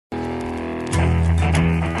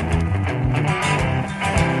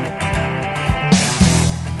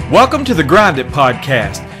Welcome to the Grind It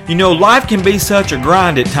Podcast. You know, life can be such a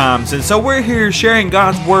grind at times, and so we're here sharing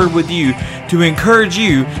God's Word with you to encourage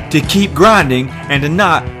you to keep grinding and to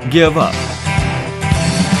not give up.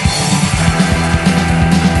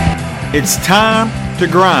 It's time to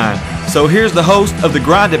grind. So here's the host of the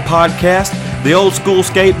Grind It Podcast, the old school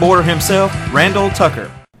skateboarder himself, Randall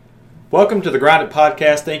Tucker. Welcome to the Grind It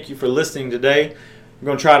Podcast. Thank you for listening today. We're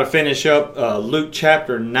going to try to finish up Luke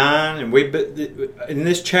chapter 9, and in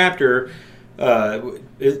this chapter,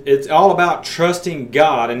 it's all about trusting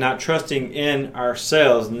God and not trusting in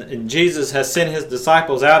ourselves. And Jesus has sent His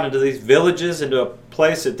disciples out into these villages, into a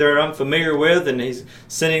place that they're unfamiliar with, and He's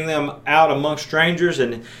sending them out among strangers,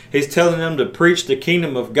 and He's telling them to preach the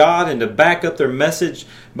kingdom of God and to back up their message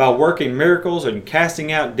by working miracles and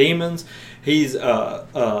casting out demons. He's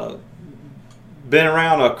been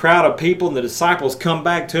around a crowd of people, and the disciples come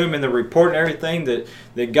back to Him and they're reporting everything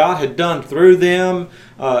that God had done through them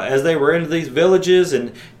as they were into these villages,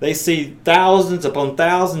 and they see thousands upon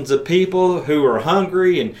thousands of people who are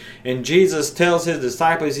hungry, and Jesus tells His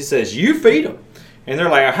disciples, He says, you feed them. And they're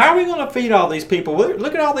like, how are we going to feed all these people?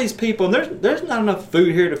 Look at all these people, and there's not enough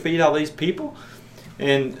food here to feed all these people.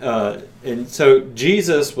 And so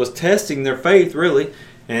Jesus was testing their faith, really,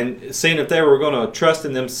 and seeing if they were going to trust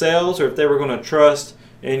in themselves or if they were going to trust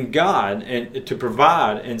in God and to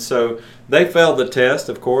provide. And so they failed the test,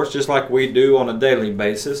 of course, just like we do on a daily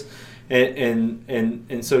basis.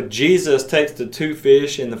 And so Jesus takes the 2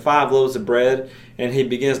 fish and the 5 loaves of bread, and He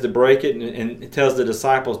begins to break it and tells the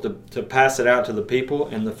disciples to pass it out to the people,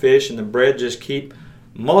 and the fish and the bread just keep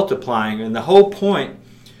multiplying. And the whole point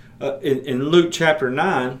in Luke chapter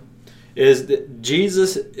 9 is that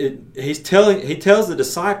Jesus, he tells the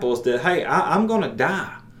disciples that, hey, I'm going to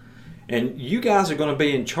die, and you guys are going to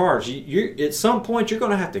be in charge. At some point, you're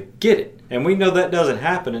going to have to get it. And we know that doesn't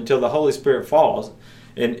happen until the Holy Spirit falls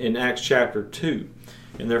in Acts chapter 2,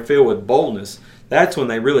 and they're filled with boldness. That's when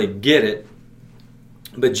they really get it.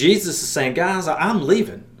 But Jesus is saying, guys, I'm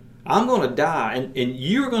leaving. I'm going to die, and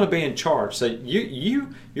you're going to be in charge. So you're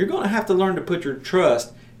going to have to learn to put your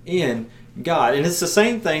trust in God. And it's the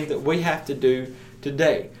same thing that we have to do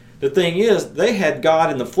today. The thing is, they had God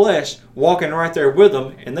in the flesh walking right there with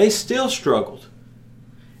them, and they still struggled.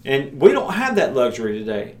 And we don't have that luxury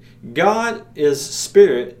today. God is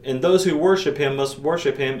spirit, and those who worship Him must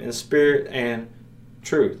worship Him in spirit and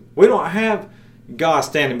truth. We don't have God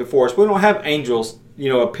standing before us. We don't have angels,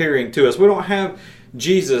 appearing to us. We don't have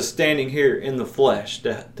Jesus standing here in the flesh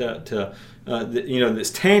that's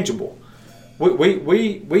tangible.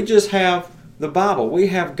 We just have the Bible. We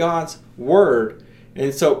have God's Word.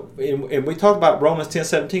 And so, and we talk about Romans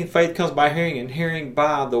 10:17, faith comes by hearing, and hearing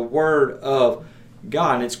by the Word of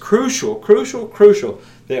God. And it's crucial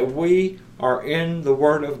that we are in the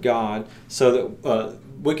Word of God so that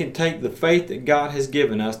we can take the faith that God has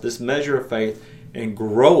given us, this measure of faith, and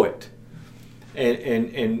grow it.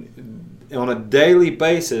 And on a daily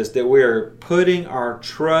basis, that we are putting our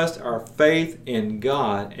trust, our faith in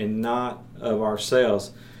God and not of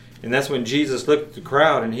ourselves. And that's when Jesus looked at the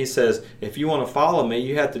crowd and He says, if you want to follow me,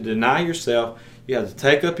 you have to deny yourself, you have to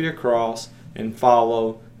take up your cross and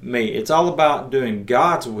follow me. It's all about doing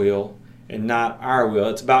God's will and not our will.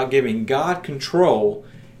 It's about giving God control,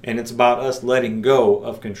 and it's about us letting go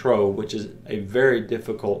of control, which is a very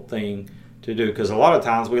difficult thing to do, because a lot of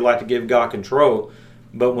times we like to give God control,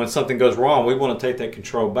 but when something goes wrong, we want to take that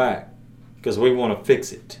control back because we want to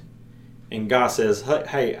fix it. And God says,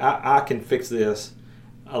 hey, I can fix this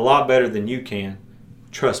a lot better than you can.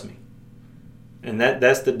 Trust me. And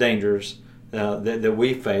that's the dangers that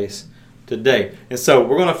we face today. And so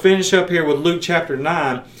we're going to finish up here with Luke chapter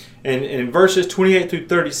 9. And in verses 28 through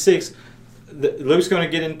 36, Luke's going to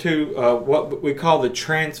get into what we call the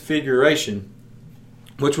Transfiguration,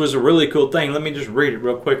 which was a really cool thing. Let me just read it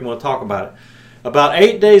real quick and we'll talk about it. About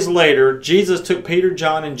 8 days later, Jesus took Peter,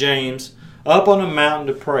 John, and James up on a mountain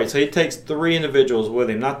to pray. So He takes 3 individuals with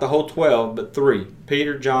Him, not the whole 12, but 3.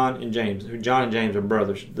 Peter, John, and James. John and James are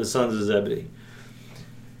brothers, the sons of Zebedee.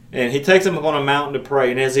 And He takes them up on a mountain to pray.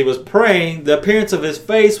 And as He was praying, the appearance of His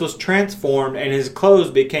face was transformed, and His clothes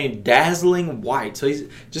became dazzling white. So He's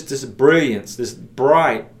just this brilliance, this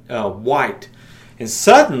bright white. And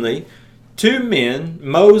suddenly, 2 men,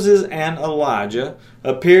 Moses and Elijah,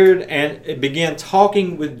 appeared and began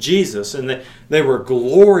talking with Jesus. And they were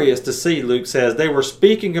glorious to see, Luke says. They were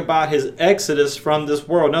speaking about His exodus from this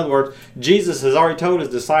world. In other words, Jesus has already told His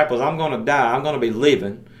disciples, I'm going to die. I'm going to be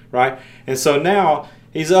leaving. Right? And so now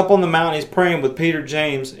He's up on the mountain. He's praying with Peter,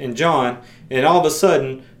 James, and John. And all of a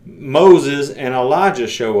sudden, Moses and Elijah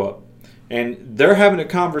show up. And they're having a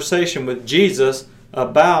conversation with Jesus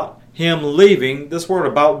about him leaving this world,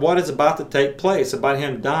 about what is about to take place, about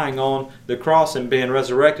him dying on the cross and being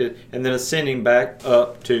resurrected and then ascending back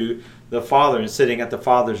up to the Father and sitting at the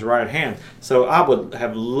Father's right hand. So I would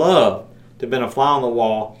have loved to have been a fly on the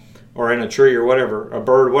wall or in a tree or whatever, a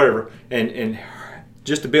bird, whatever, and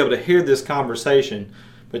just to be able to hear this conversation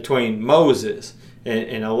between Moses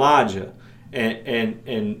and Elijah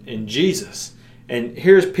and Jesus. And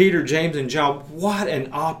here's Peter, James, and John. What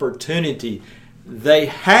an opportunity they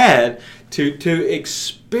had to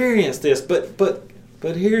experience this. But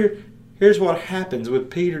here's what happens with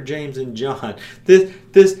Peter, James, and John.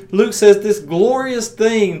 This Luke says this glorious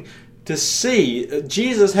thing to see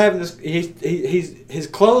Jesus having this. His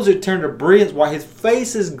clothes are turned to brilliance white. His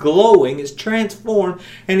face is glowing. It's transformed,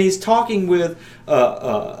 and he's talking with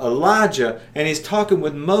Elijah, and he's talking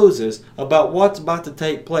with Moses about what's about to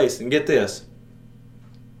take place. And get this.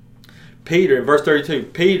 Peter, in verse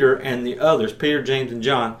 32, Peter and the others, Peter, James, and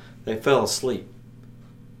John, they fell asleep.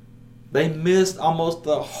 They missed almost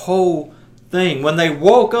the whole thing. When they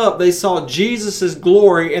woke up, they saw Jesus'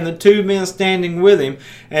 glory and the two men standing with him.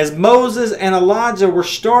 As Moses and Elijah were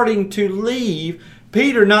starting to leave,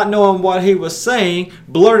 Peter, not knowing what he was saying,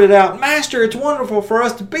 blurted out, "Master, it's wonderful for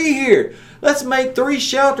us to be here. Let's make 3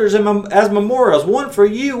 shelters as memorials, one for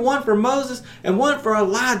you, one for Moses, and one for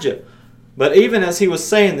Elijah." But even as he was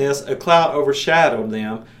saying this, a cloud overshadowed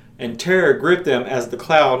them, and terror gripped them as the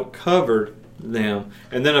cloud covered them.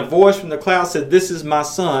 And then a voice from the cloud said, "This is my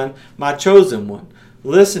son, my chosen one.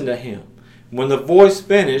 Listen to him." When the voice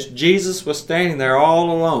finished, Jesus was standing there all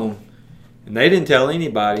alone. And they didn't tell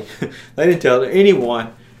anybody, they didn't tell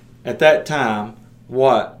anyone at that time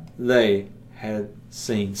what they had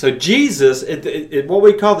seen. So Jesus, what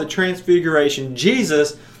we call the transfiguration,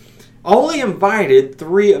 Jesus only invited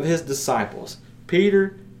 3 of his disciples,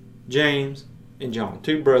 Peter, James, and John,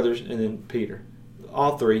 2 brothers, and then Peter,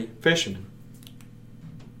 all 3 fishermen.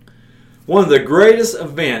 One of the greatest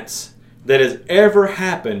events that has ever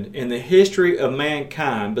happened in the history of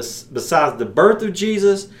mankind, besides the birth of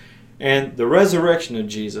Jesus and the resurrection of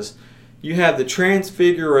Jesus, you have the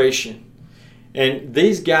transfiguration. And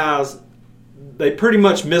these guys, they pretty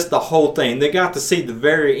much missed the whole thing. They got to see the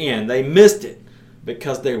very end. They missed it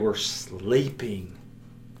because they were sleeping.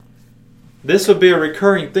 This would be a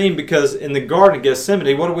recurring theme because in the Garden of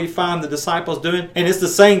Gethsemane, what do we find the disciples doing? And it's the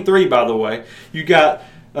same 3, by the way. You got,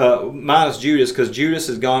 minus Judas, because Judas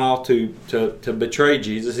has gone off to betray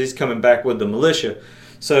Jesus. He's coming back with the militia.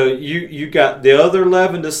 So you got the other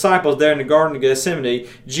 11 disciples there in the Garden of Gethsemane.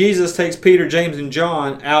 Jesus takes Peter, James, and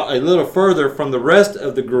John out a little further from the rest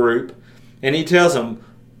of the group, and he tells them,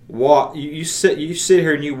 you sit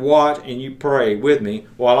here and you watch and you pray with me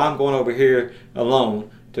while I'm going over here alone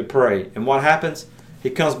to pray. And what happens? He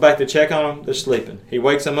comes back to check on them. They're sleeping. He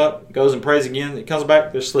wakes them up, goes and prays again. He comes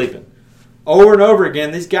back. They're sleeping. Over and over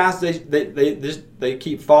again, these guys, they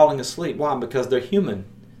keep falling asleep. Why? Because they're human.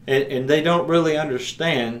 And they don't really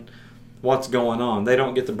understand what's going on. They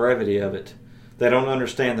don't get the brevity of it. They don't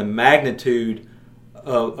understand the magnitude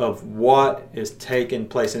of what is taking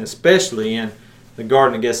place, and especially in the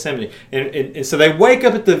Garden of Gethsemane. And so they wake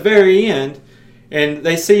up at the very end, and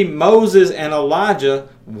they see Moses and Elijah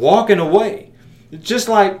walking away. Just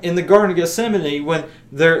like in the Garden of Gethsemane, when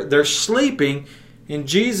they're sleeping, and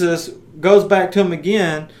Jesus goes back to them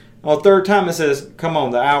again on the 3rd time and says, "Come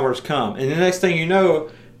on, the hour's come." And the next thing you know,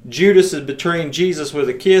 Judas is betraying Jesus with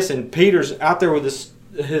a kiss, and Peter's out there with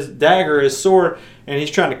his dagger, his sword, and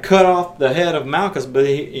he's trying to cut off the head of Malchus, but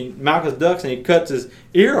Malchus ducks and he cuts his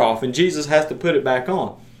ear off, and Jesus has to put it back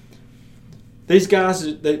on. These guys,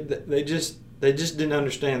 they just didn't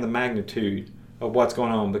understand the magnitude of what's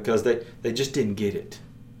going on because they just didn't get it.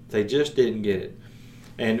 They just didn't get it.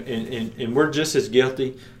 And we're just as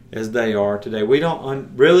guilty as they are today. We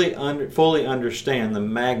don't fully understand the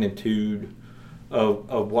magnitude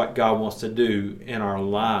of what God wants to do in our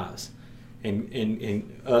lives.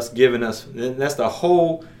 And us giving us, that's the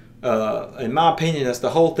whole, in my opinion, that's the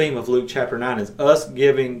whole theme of Luke chapter 9, is us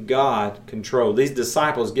giving God control. These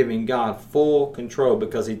disciples giving God full control,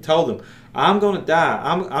 because he told them, "I'm going to die.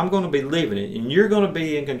 I'm going to be leaving it, and you're going to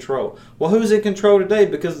be in control." Well, who's in control today?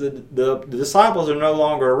 Because the disciples are no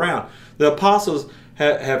longer around. The apostles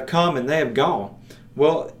have come and they have gone.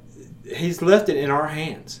 Well, he's left it in our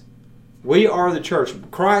hands. We are the church.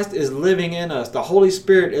 Christ is living in us. The Holy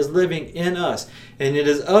Spirit is living in us. And it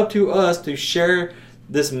is up to us to share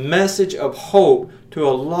this message of hope to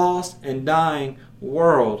a lost and dying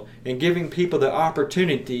world, and giving people the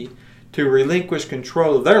opportunity to relinquish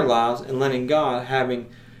control of their lives and letting God having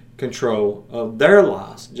control of their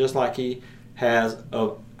lives, just like he has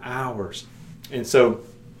of ours. And so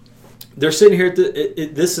they're sitting here.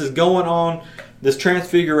 This is going on, this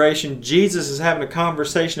transfiguration. Jesus is having a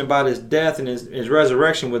conversation about his death and his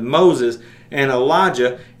resurrection with Moses and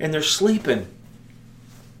Elijah, and they're sleeping.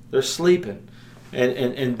 They're sleeping.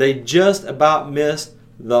 And they just about missed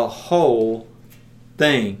the whole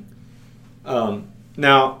thing.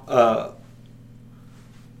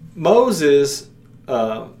 Moses,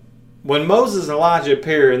 when Moses and Elijah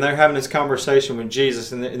appear and they're having this conversation with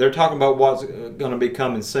Jesus, and they're talking about what's going to be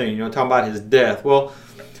coming soon, talking about his death. Well,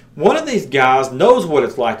 one of these guys knows what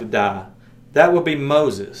it's like to die. That would be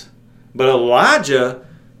Moses. But Elijah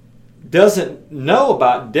doesn't know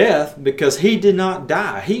about death because he did not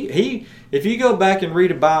die. If you go back and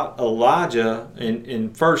read about Elijah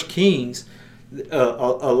in 1 Kings,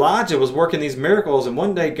 Elijah was working these miracles, and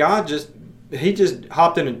one day God just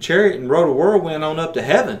hopped in a chariot and rode a whirlwind on up to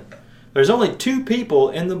heaven. There's only 2 people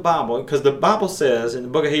in the Bible, because the Bible says in the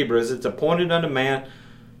book of Hebrews, it's appointed unto man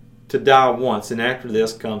to die once, and after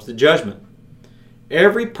this comes the judgment.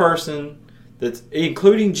 Every person, that's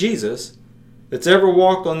including Jesus, that's ever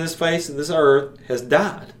walked on this face of this earth has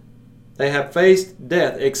died. They have faced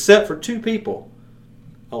death, except for 2 people,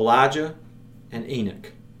 Elijah and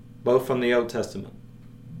Enoch, both from the Old Testament.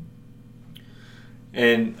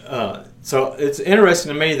 And so it's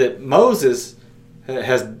interesting to me that Moses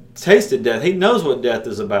has tasted death. He knows what death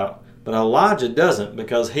is about. But Elijah doesn't,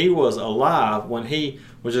 because he was alive when he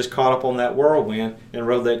was just caught up on that whirlwind and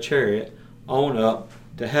rode that chariot on up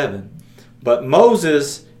to heaven. But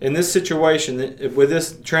Moses, in this situation, with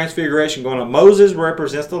this transfiguration going on, Moses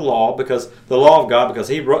represents the law, because the law of God, because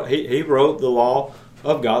he wrote the law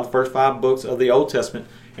of God, the first 5 books of the Old Testament.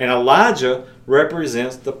 And Elijah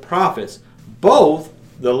represents the prophets, both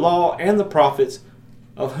the law and the prophets,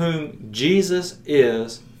 of whom Jesus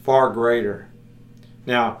is far greater.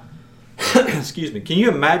 Now, excuse me, can you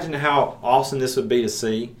imagine how awesome this would be to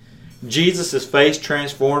see? Jesus' face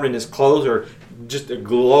transformed, and his clothes are just a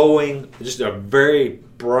glowing, just a very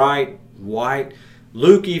bright white.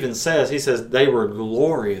 Luke even says, he says they were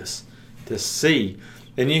glorious to see.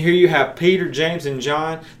 And here you have Peter, James, and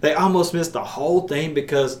John. They almost missed the whole thing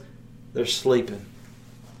because they're sleeping.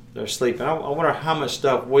 They're sleeping. I wonder how much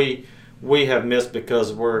stuff we have missed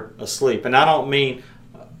because we're asleep. And I don't mean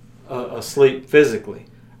asleep physically.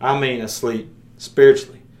 I mean asleep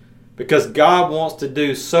spiritually. Because God wants to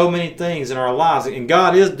do so many things in our lives. And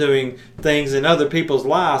God is doing things in other people's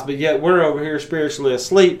lives. But yet we're over here spiritually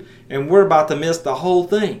asleep. And we're about to miss the whole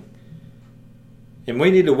thing. And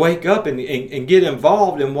we need to wake up and get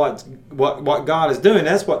involved in what God is doing.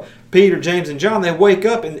 That's what Peter, James, and John, they wake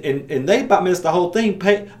up and they about miss the whole thing.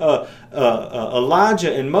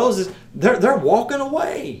 Elijah and Moses, they're walking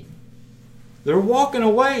away. They're walking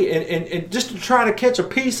away and just to try to catch a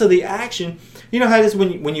piece of the action. You know how it is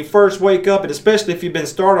when you first wake up, and especially if you've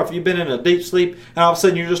been in a deep sleep, and all of a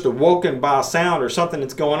sudden you're just awoken by a sound or something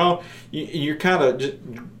that's going on. You're kind of just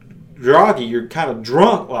groggy. You're kind of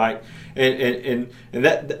drunk, like. And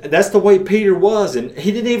that's the way Peter was, and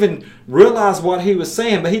he didn't even realize what he was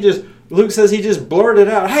saying. But Luke says he just blurted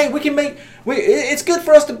out, "Hey, it's good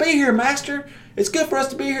for us to be here, Master. It's good for us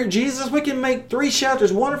to be here, Jesus. We can make 3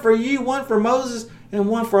 shelters: one for you, one for Moses, and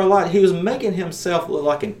one for Elijah." He was making himself look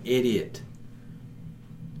like an idiot.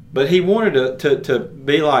 But he wanted to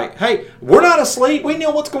be like, "Hey, we're not asleep. We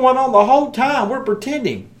know what's going on the whole time. We're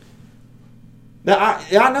pretending. Now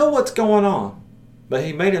I know what's going on." But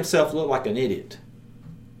he made himself look like an idiot.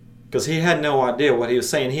 Because he had no idea what he was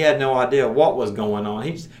saying. He had no idea what was going on.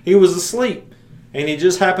 He was asleep. And he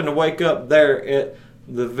just happened to wake up there at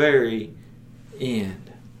the very end.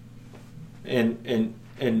 And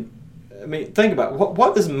I mean, think about it.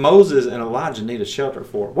 What does Moses and Elijah need a shelter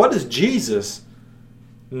for? What does Jesus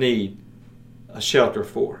need a shelter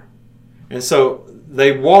for? And so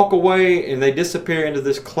they walk away and they disappear into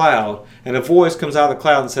this cloud. And a voice comes out of the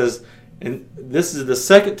cloud and says, and this is the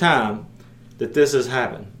second time that this has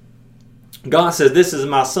happened. God says, "This is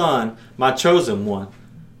my son, my chosen one.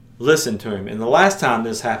 Listen to him." And the last time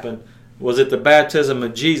this happened was at the baptism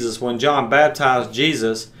of Jesus, when John baptized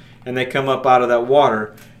Jesus and they come up out of that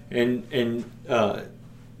water. And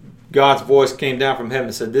God's voice came down from heaven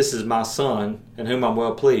and said, "This is my son, in whom I'm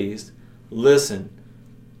well pleased. Listen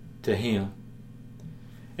to him."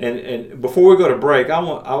 And before we go to break,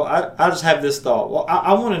 I just have this thought. Well,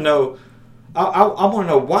 I want to know. I want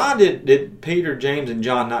to know, why did Peter, James, and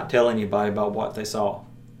John not tell anybody about what they saw?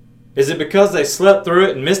 Is it because they slept through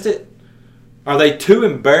it and missed it? Are they too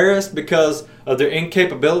embarrassed because of their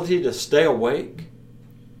incapability to stay awake?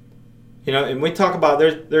 And we talk about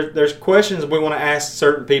there's questions we want to ask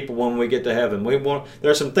certain people when we get to heaven.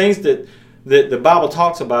 There's some things that that the Bible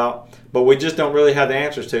talks about, but we just don't really have the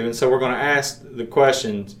answers to. And so we're going to ask the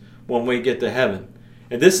questions when we get to heaven.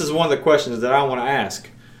 And this is one of the questions that I want to ask.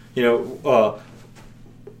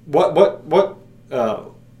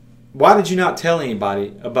 Why did you not tell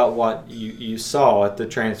anybody about what you saw at the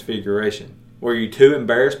Transfiguration? Were you too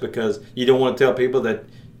embarrassed because you don't want to tell people that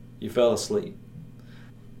you fell asleep?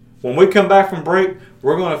 When we come back from break,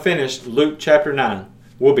 we're going to finish Luke chapter 9.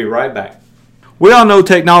 We'll be right back. We all know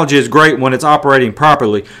technology is great when it's operating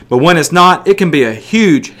properly, but when it's not, it can be a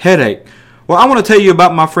huge headache. Well, I want to tell you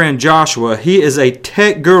about my friend Joshua. He is a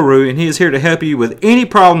tech guru, and he is here to help you with any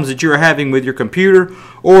problems that you are having with your computer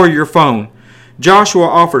or your phone. Joshua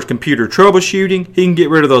offers computer troubleshooting. He can get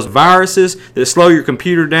rid of those viruses that slow your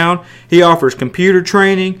computer down. He offers computer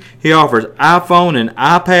training. He offers iPhone and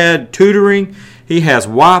iPad tutoring. He has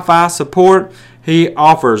Wi-Fi support. He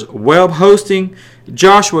offers web hosting.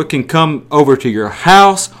 Joshua can come over to your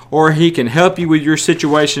house, or he can help you with your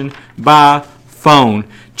situation by phone.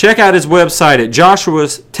 Check out his website at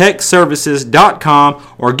joshuastechservices.com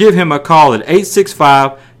or give him a call at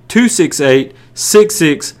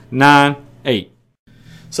 865-268-6698.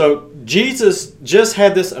 So Jesus just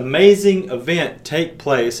had this amazing event take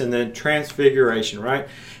place in the Transfiguration, right?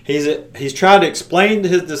 He's tried to explain to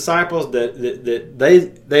his disciples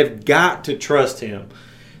that they've got to trust him,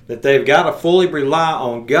 that they've got to fully rely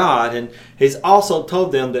on God, and he's also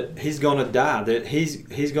told them that he's going to die, that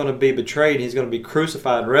he's going to be betrayed, he's going to be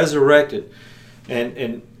crucified, resurrected,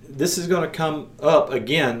 and this is going to come up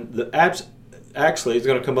again. Actually, it's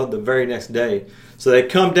going to come up the very next day. So they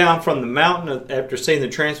come down from the mountain after seeing the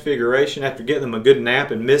Transfiguration, after getting them a good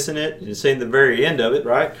nap and missing it and seeing the very end of it,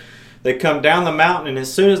 right? They come down the mountain, and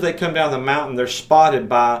as soon as they come down the mountain, they're spotted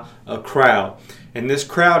by a crowd. And this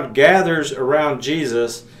crowd gathers around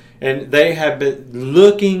Jesus, and they have been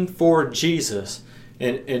looking for Jesus.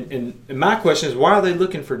 And my question is, why are they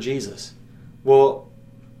looking for Jesus? Well,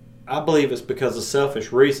 I believe it's because of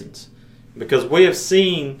selfish reasons. Because we have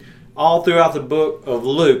seen all throughout the book of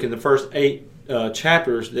Luke in the first 8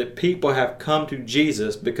 chapters that people have come to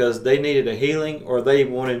Jesus because they needed a healing, or they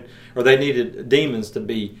needed demons to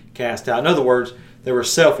be cast out. In other words, they were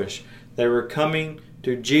selfish. They were coming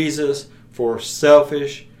to Jesus for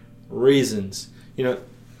selfish reasons.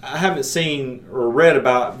 I haven't seen or read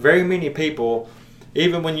about very many people.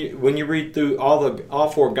 Even when you read through all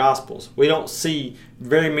 4 Gospels, we don't see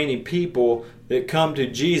very many people that come to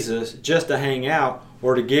Jesus just to hang out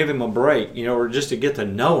or to give him a break, or just to get to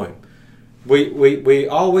know him. We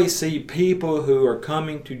always see people who are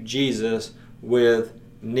coming to Jesus with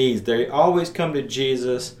needs. They always come to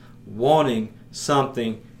Jesus wanting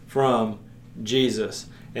something from Jesus.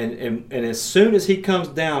 And as soon as he comes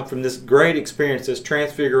down from this great experience, this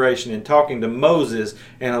Transfiguration, and talking to Moses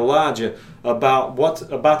and Elijah about what's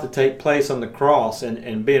about to take place on the cross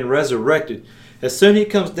and being resurrected, as soon as he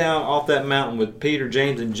comes down off that mountain with Peter,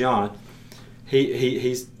 James, and John,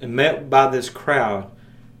 he's met by this crowd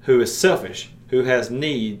who is selfish, who has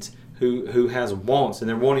needs, who has wants, and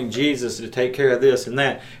they're wanting Jesus to take care of this and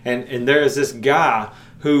that. And there is this guy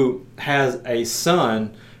who has a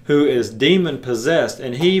son who is demon possessed,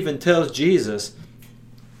 and he even tells Jesus,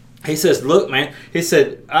 he says, "Look, man," he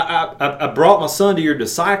said, I brought my son to your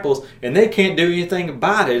disciples, and they can't do anything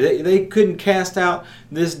about it. They couldn't cast out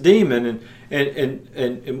this demon,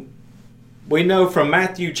 and we know from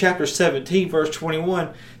Matthew chapter 17, verse 21,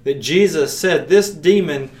 that Jesus said this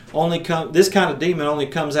kind of demon only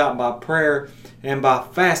comes out by prayer and by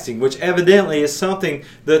fasting, which evidently is something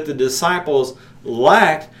that the disciples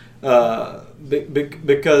lacked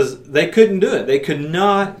because they couldn't do it. They could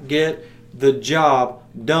not get the job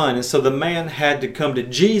done. And so the man had to come to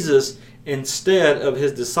Jesus instead of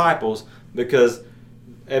his disciples, because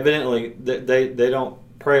evidently they don't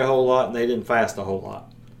pray a whole lot and they didn't fast a whole lot.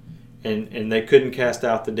 And they couldn't cast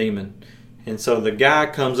out the demon. And so the guy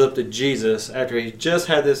comes up to Jesus after he just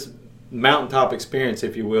had this mountaintop experience,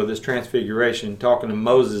 if you will, this Transfiguration, talking to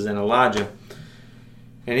Moses and Elijah.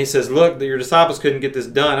 And he says, "Look, your disciples couldn't get this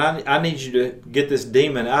done. I need you to get this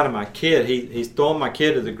demon out of my kid. He's throwing my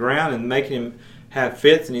kid to the ground and making him have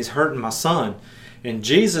fits, and he's hurting my son." And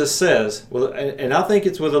Jesus says, well, and I think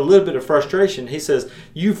it's with a little bit of frustration, he says,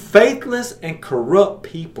 "You faithless and corrupt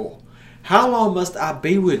people, how long must I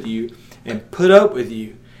be with you and put up with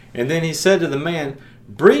you?" And then he said to the man,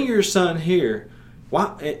 "Bring your son here."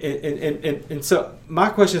 Why? And so my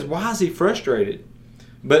question is, why is he frustrated?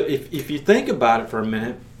 But if you think about it for a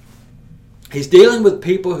minute, he's dealing with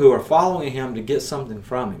people who are following him to get something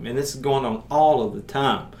from him. And this is going on all of the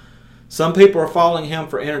time. Some people are following him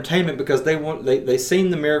for entertainment because they've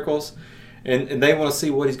seen the miracles and they want to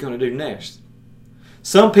see what he's going to do next.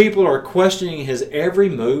 Some people are questioning his every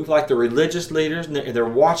move, like the religious leaders, and they're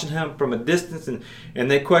watching him from a distance,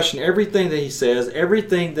 and they question everything that he says,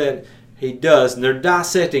 everything that he does, and they're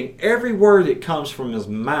dissecting every word that comes from his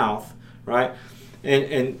mouth, right?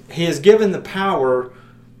 And he has given the power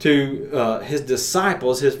to his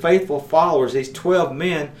disciples, his faithful followers, these 12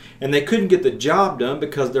 men, and they couldn't get the job done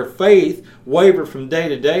because their faith wavered from day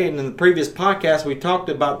to day. And in the previous podcast, we talked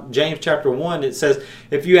about James chapter 1. It says,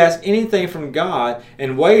 if you ask anything from God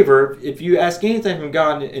and waver, if you ask anything from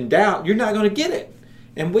God in doubt, you're not going to get it.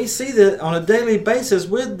 And we see that on a daily basis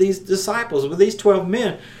with these disciples, with these 12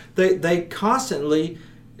 men. They constantly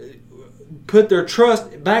put their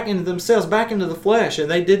trust back into themselves, back into the flesh,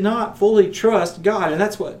 and they did not fully trust God. And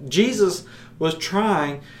that's what Jesus was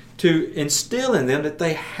trying to instill in them, that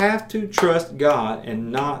they have to trust God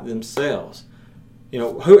and not themselves. You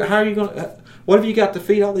know, how are you going to, what have you got to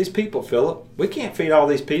feed all these people, Philip? We can't feed all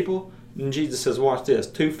these people. And Jesus says, watch this,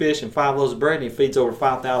 2 fish and 5 loaves of bread, and he feeds over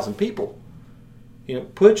 5,000 people. You know,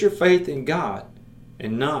 put your faith in God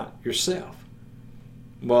and not yourself.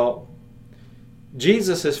 Well,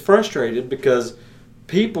 Jesus is frustrated because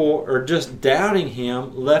people are just doubting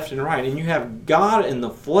him left and right. And you have God in the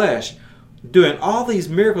flesh doing all these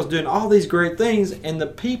miracles, doing all these great things, and the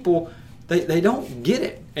people, they don't get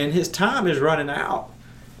it. And his time is running out.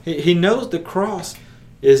 He knows the cross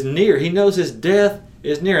is near. He knows his death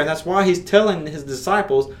is near. And that's why he's telling his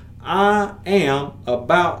disciples, I am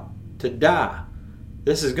about to die.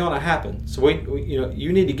 This is going to happen. So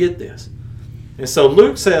you need to get this. And so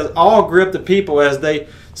Luke says, all gripped the people as they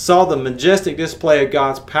saw the majestic display of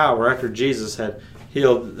God's power after Jesus had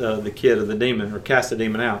healed the kid of the demon, or cast the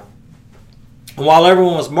demon out. And while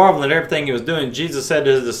everyone was marveling at everything he was doing, Jesus said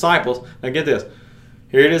to his disciples, now get this,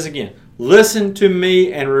 here it is again, listen to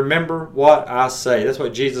me and remember what I say. That's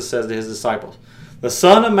what Jesus says to his disciples. The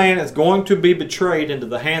Son of Man is going to be betrayed into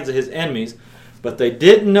the hands of his enemies, but they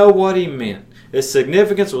didn't know what he meant. Its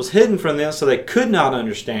significance was hidden from them, so they could not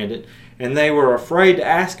understand it, and they were afraid to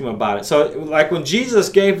ask him about it. So, like when Jesus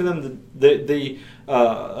gave them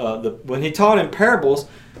when he taught in parables,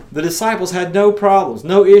 the disciples had no problems,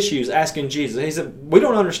 no issues asking Jesus. He said, we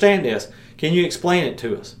don't understand this. Can you explain it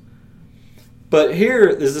to us? But here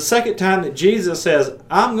is the second time that Jesus says,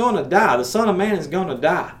 I'm going to die. The Son of Man is going to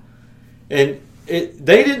die. And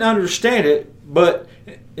they didn't understand it, but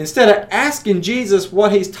instead of asking Jesus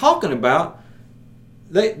what he's talking about,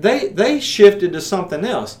 they shifted to something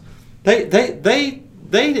else. They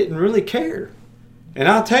didn't really care. And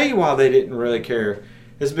I'll tell you why they didn't really care.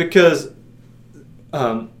 It's because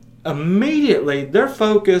immediately their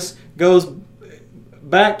focus goes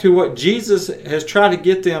back to what Jesus has tried to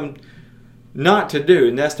get them not to do,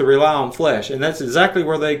 and that's to rely on flesh. And that's exactly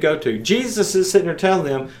where they go to. Jesus is sitting there telling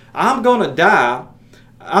them, I'm going to die,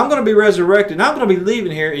 I'm going to be resurrected, and I'm going to be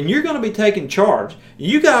leaving here, and you're going to be taking charge.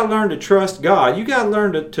 You got to learn to trust God. You got to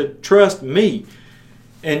learn to trust me.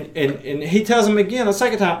 And he tells them again a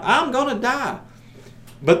second time, I'm going to die.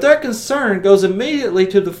 But their concern goes immediately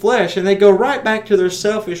to the flesh, and they go right back to their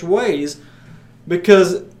selfish ways,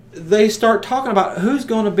 because they start talking about who's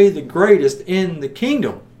going to be the greatest in the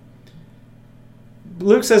kingdom.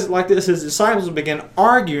 Luke says it like this, his disciples began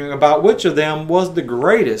arguing about which of them was the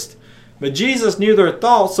greatest. But Jesus knew their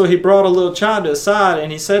thoughts, so he brought a little child to his side,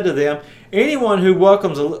 and he said to them, anyone who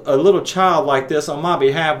welcomes a little child like this on my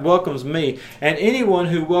behalf welcomes me, and anyone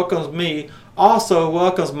who welcomes me also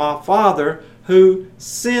welcomes my Father who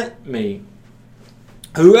sent me.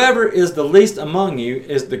 Whoever is the least among you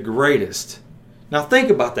is the greatest. Now think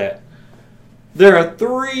about that. There are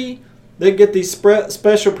 3 that get these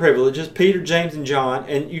special privileges, Peter, James, and John,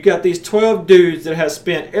 and you got these 12 dudes that have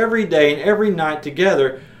spent every day and every night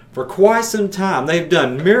together for quite some time. They've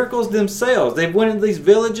done miracles themselves. They've went into these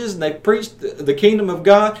villages and they've preached the kingdom of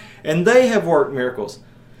God, and they have worked miracles.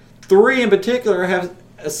 3 in particular have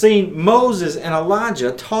seen Moses and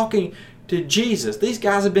Elijah talking to Jesus. These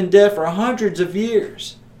guys have been dead for hundreds of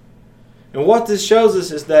years. And what this shows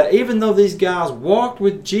us is that even though these guys walked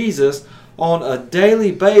with Jesus on a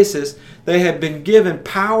daily basis, they have been given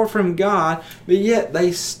power from God, but yet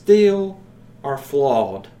they still are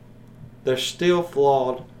flawed. They're still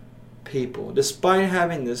flawed people. Despite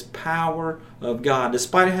having this power of God,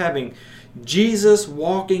 despite having Jesus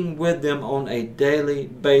walking with them on a daily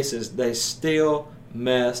basis, they still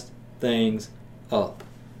messed things up.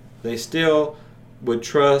 They still would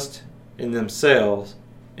trust in themselves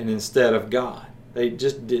and instead of God. They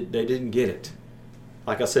didn't get it.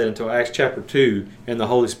 Like I said, until Acts chapter 2 and the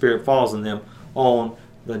Holy Spirit falls on them on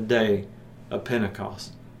the day of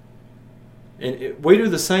Pentecost. And we do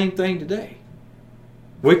the same thing today.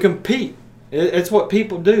 We compete It's what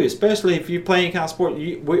people do, especially if you play any kind of sport.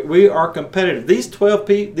 We are competitive. These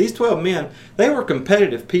 12 men, they were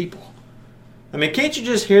competitive people. I mean, can't you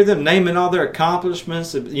just hear them naming all their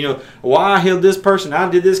accomplishments? You know, why I healed this person, I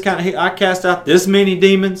did this kind of, I cast out this many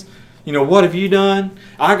demons. You know, what have you done?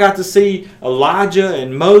 I got to see Elijah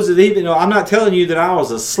and Moses. Even though I'm not telling you that I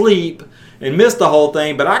was asleep and missed the whole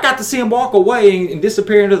thing, but I got to see them walk away and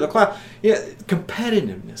disappear into the cloud. Yeah,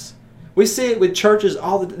 competitiveness. We see it with churches.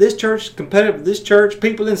 This church is competitive with this church.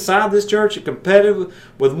 People inside this church are competitive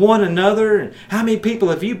with one another. And how many people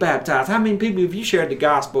have you baptized? How many people have you shared the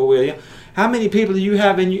gospel with? How many people do you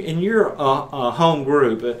have in your home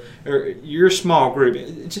group or your small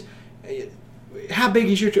group? How big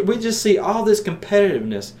is your church? We just see all this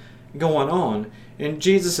competitiveness going on. And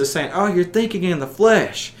Jesus is saying, oh, you're thinking in the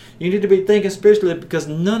flesh. You need to be thinking spiritually, because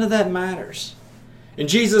none of that matters. And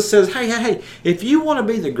Jesus says, hey, if you want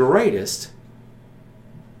to be the greatest,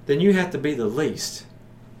 then you have to be the least.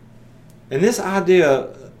 And this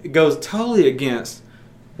idea goes totally against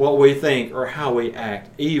what we think or how we act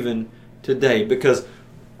even today, because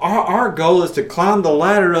our goal is to climb the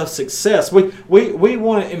ladder of success. We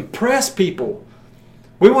want to impress people.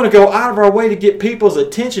 We want to go out of our way to get people's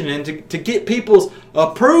attention and to get people's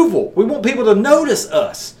approval. We want people to notice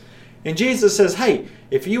us. And Jesus says, hey,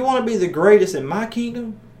 if you want to be the greatest in my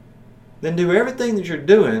kingdom, then do everything that you're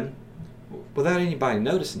doing without anybody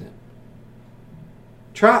noticing it.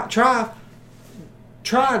 Try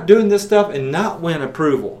doing this stuff and not win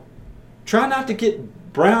approval. Try not to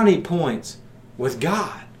get brownie points with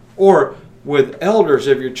God or with elders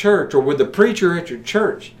of your church or with the preacher at your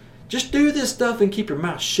church. Just do this stuff and keep your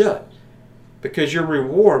mouth shut, because your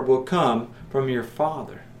reward will come from your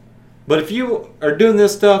Father. But if you are doing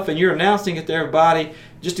this stuff and you're announcing it to everybody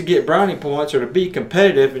just to get brownie points or to be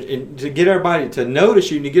competitive and to get everybody to notice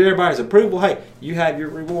you and to get everybody's approval, hey, you have your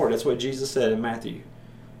reward. That's what Jesus said in Matthew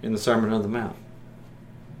in the Sermon on the Mount.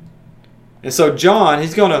 And so John,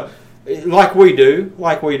 he's going to, like we do.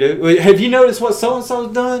 Have you noticed what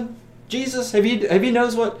so-and-so's done? Jesus, have you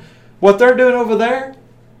noticed what they're doing over there?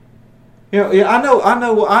 You know, yeah, I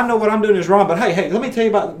know what I'm doing is wrong, but hey, let me tell you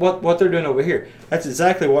about what they're doing over here. That's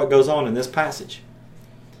exactly what goes on in this passage.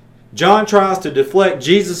 John tries to deflect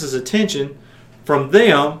Jesus' attention from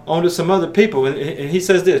them onto some other people, and he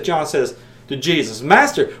says this. John says to Jesus,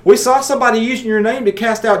 Master, we saw somebody using your name to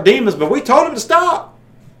cast out demons, but we told him to stop.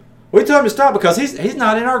 We told him to stop because he's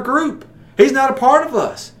not in our group. He's not a part of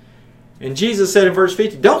us. And Jesus said in verse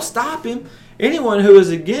 50, don't stop him. Anyone who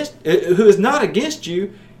is not against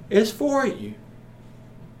you is for you.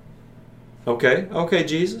 Okay,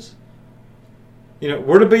 Jesus. You know,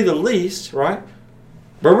 we're to be the least, right?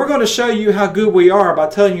 But we're going to show you how good we are by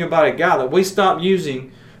telling you about a guy that we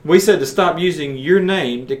said to stop using your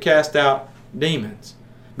name to cast out demons.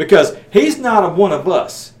 Because he's not one of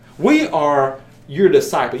us. We are your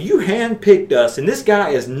disciple. You handpicked us, and this guy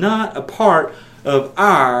is not a part of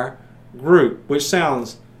our group, which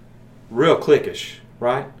sounds real cliquish,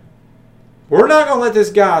 right? We're not going to let this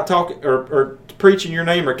guy talk or preach in your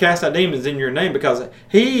name or cast out demons in your name, because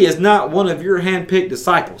he is not one of your handpicked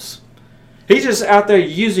disciples. He's just out there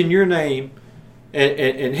using your name,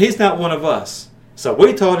 and he's not one of us. So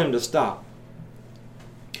we told him to stop.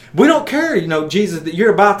 We don't care, Jesus, that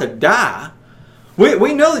you're about to die.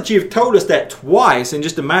 We know that you've told us that twice in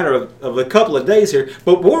just a matter of a couple of days here,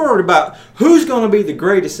 but we're worried about who's going to be the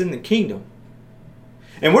greatest in the kingdom.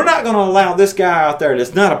 And we're not going to allow this guy out there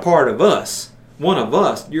that's not a part of us, one of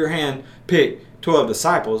us, your hand-picked 12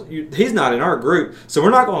 disciples, he's not in our group, so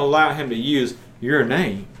we're not going to allow him to use your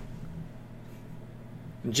name.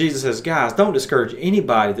 And Jesus says, guys, don't discourage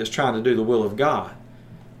anybody that's trying to do the will of God.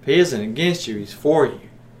 If he isn't against you, he's for you.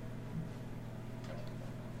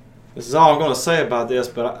 This is all I'm going to say about this,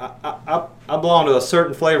 but I belong to a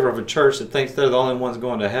certain flavor of a church that thinks they're the only ones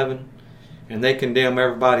going to heaven, and they condemn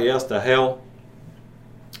everybody else to hell.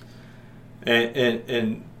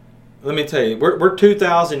 And let me tell you, we're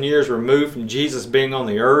 2,000 years removed from Jesus being on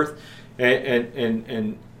the earth,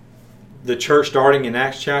 and the church starting in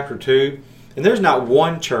Acts chapter 2. And there's not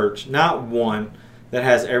one church, not one, that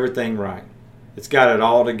has everything right. It's got it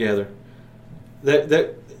all together.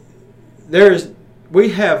 We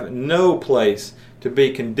have no place to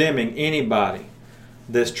be condemning anybody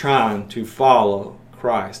that's trying to follow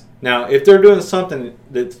Christ. Now, if they're doing something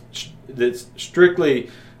that's strictly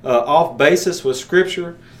off basis with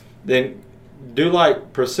Scripture, then do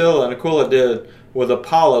like Priscilla and Aquila did with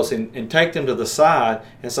Apollos and take them to the side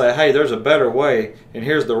and say, hey, there's a better way, and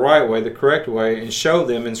here's the right way, the correct way, and show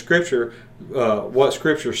them in Scripture what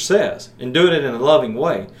Scripture says, and do it in a loving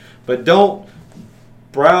way. But don't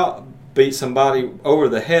beat somebody over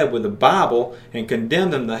the head with the Bible and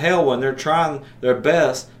condemn them to hell when they're trying their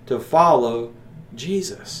best to follow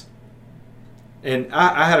Jesus. And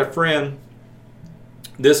I had a friend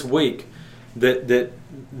this week that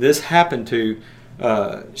this happened to.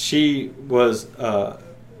 She was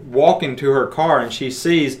walking to her car, and she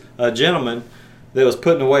sees a gentleman that was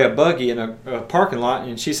putting away a buggy in a parking lot,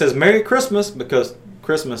 and she says, "Merry Christmas," because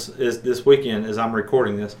Christmas is this weekend as I'm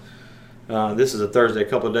recording this. This is a Thursday, a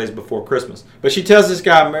couple of days before Christmas. But she tells this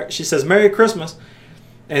guy, she says, "Merry Christmas,"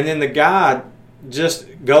 and then the guy just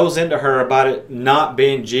goes into her about it not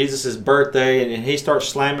being Jesus' birthday, and he starts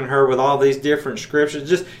slamming her with all these different scriptures,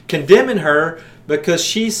 just condemning her because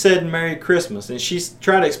she said Merry Christmas. And she's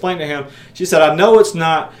trying to explain to him, she said, "I know it's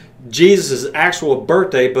not Jesus' actual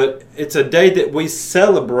birthday, but it's a day that we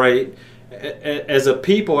celebrate as a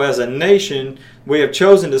people, as a nation. We have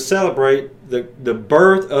chosen to celebrate the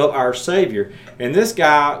birth of our Savior." And this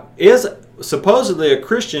guy is supposedly a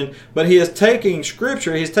Christian, but he is taking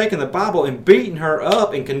Scripture, he's taking the Bible and beating her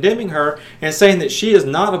up and condemning her and saying that she is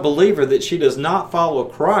not a believer, that she does not follow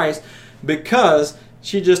Christ because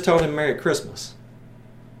she just told him Merry Christmas.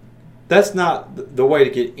 That's not the way to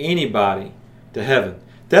get anybody to heaven.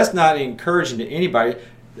 That's not encouraging to anybody.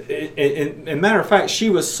 And matter of fact, she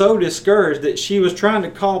was so discouraged that she was trying to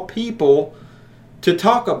call people to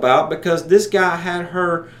talk about, because this guy had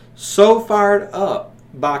her so fired up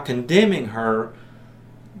by condemning her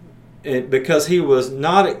because he was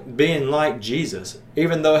not being like Jesus,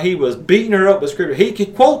 even though he was beating her up with Scripture. He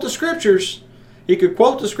could quote the Scriptures. He could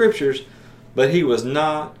quote the Scriptures, but he was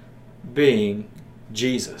not being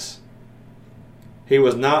Jesus. He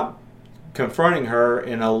was not confronting her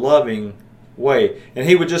in a loving way. And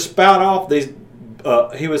he would just spout off these,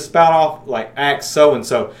 he would spout off like Acts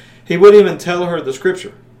so-and-so. He wouldn't even tell her the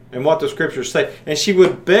Scripture and what the Scriptures say. And she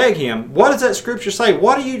would beg him, "What does that Scripture say?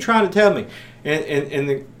 What are you trying to tell me?" And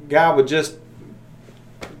the guy would just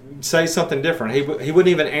say something different. He wouldn't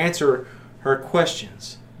even answer her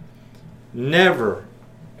questions. Never,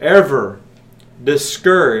 ever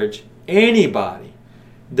discourage anybody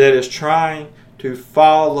that is trying to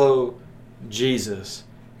follow Jesus.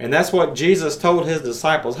 And that's what Jesus told his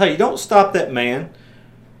disciples. Hey, don't stop that man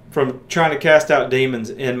from trying to cast out demons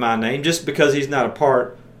in my name just because he's not a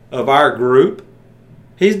part of our group.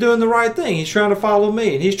 He's doing the right thing. He's trying to follow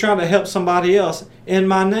me, and he's trying to help somebody else in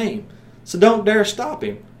my name. So don't dare stop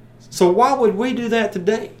him. So why would we do that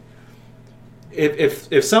today?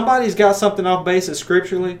 If somebody's got something off basis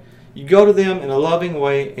scripturally, you go to them in a loving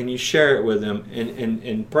way and you share it with them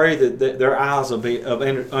and pray that their eyes will be of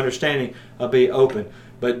understanding will be open.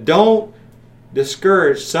 But don't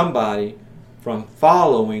discourage somebody from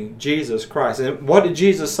following Jesus Christ. And what did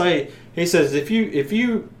Jesus say? He says, if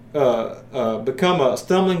you become a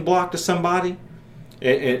stumbling block to somebody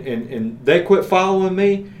and they quit following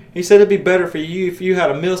me, he said it'd be better for you if you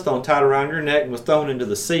had a millstone tied around your neck and was thrown into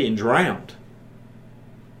the sea and drowned.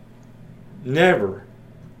 Never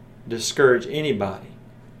discourage anybody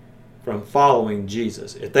from following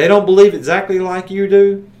Jesus. If they don't believe exactly like you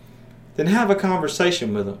do, then have a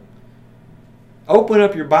conversation with them. Open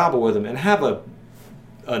up your Bible with them and have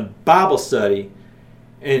a Bible study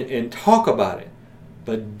and talk about it.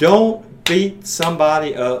 But don't beat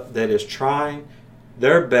somebody up that is trying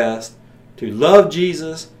their best to love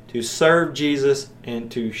Jesus, to serve Jesus, and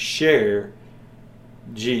to share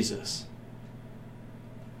Jesus.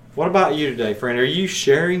 What about you today, friend? Are you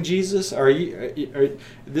sharing Jesus?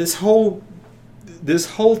 This whole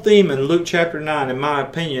theme in Luke chapter 9, in my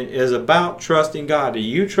opinion, is about trusting God. Do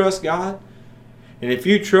you trust God? And if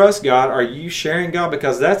you trust God, are you sharing God?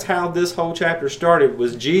 Because that's how this whole chapter started,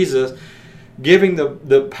 was Jesus giving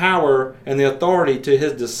the power and the authority to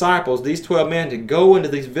his disciples, these 12 men, to go into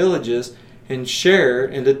these villages and share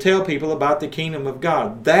and to tell people about the kingdom of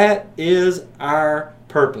God. That is our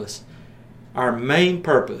purpose. Our main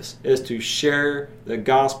purpose is to share the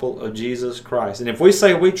gospel of Jesus Christ. And if we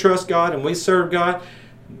say we trust God and we serve God,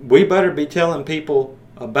 we better be telling people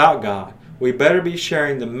about God. We better be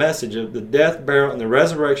sharing the message of the death, burial, and the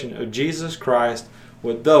resurrection of Jesus Christ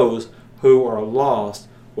with those who are lost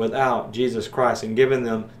without Jesus Christ, and giving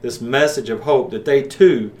them this message of hope that they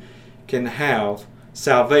too can have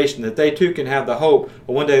salvation, that they too can have the hope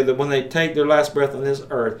of one day that when they take their last breath on this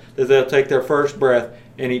earth, that they'll take their first breath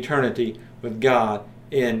in eternity with God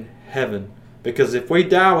in heaven. Because if we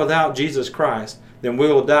die without Jesus Christ, then we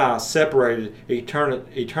will die separated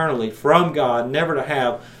eternally from God, never to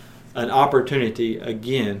have an opportunity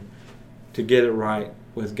again to get it right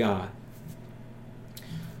with God.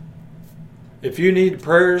 If you need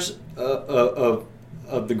prayers of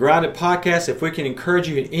the Grounded Podcast, if we can encourage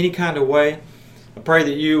you in any kind of way, I pray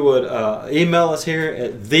that you would email us here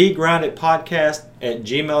at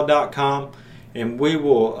thegrinditpodcast@gmail.com, and we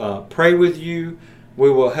will pray with you. We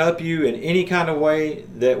will help you in any kind of way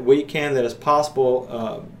that we can, that is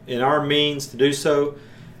possible in our means to do so.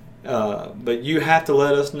 But you have to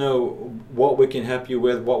let us know what we can help you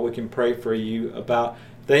with, what we can pray for you about.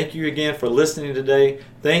 Thank you again for listening today.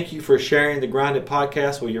 Thank you for sharing the Grind It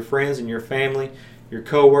Podcast with your friends and your family, your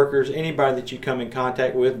co-workers, anybody that you come in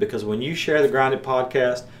contact with, because when you share the Grind It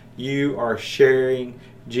Podcast, you are sharing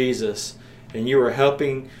Jesus, and you are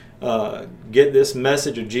helping get this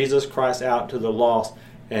message of Jesus Christ out to the lost,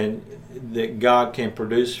 and that God can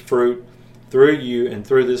produce fruit through you and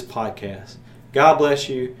through this podcast. God bless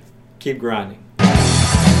you. Keep grinding.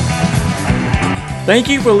 Thank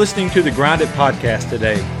you for listening to the Grind It Podcast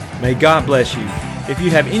today. May God bless you. If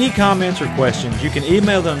you have any comments or questions, you can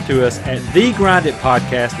email them to us at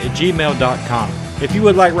thegrinditpodcast@gmail.com. If you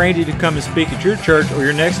would like Randy to come and speak at your church or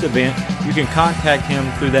your next event, you can contact him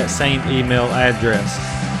through that same email address.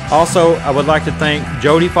 Also, I would like to thank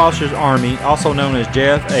Jody Foster's Army, also known as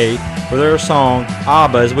JFA, for their song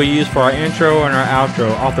Abba, as we use for our intro and our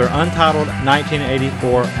outro off their untitled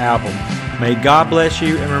 1984 album. May God bless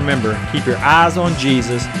you, and remember, keep your eyes on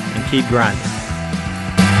Jesus and keep grinding.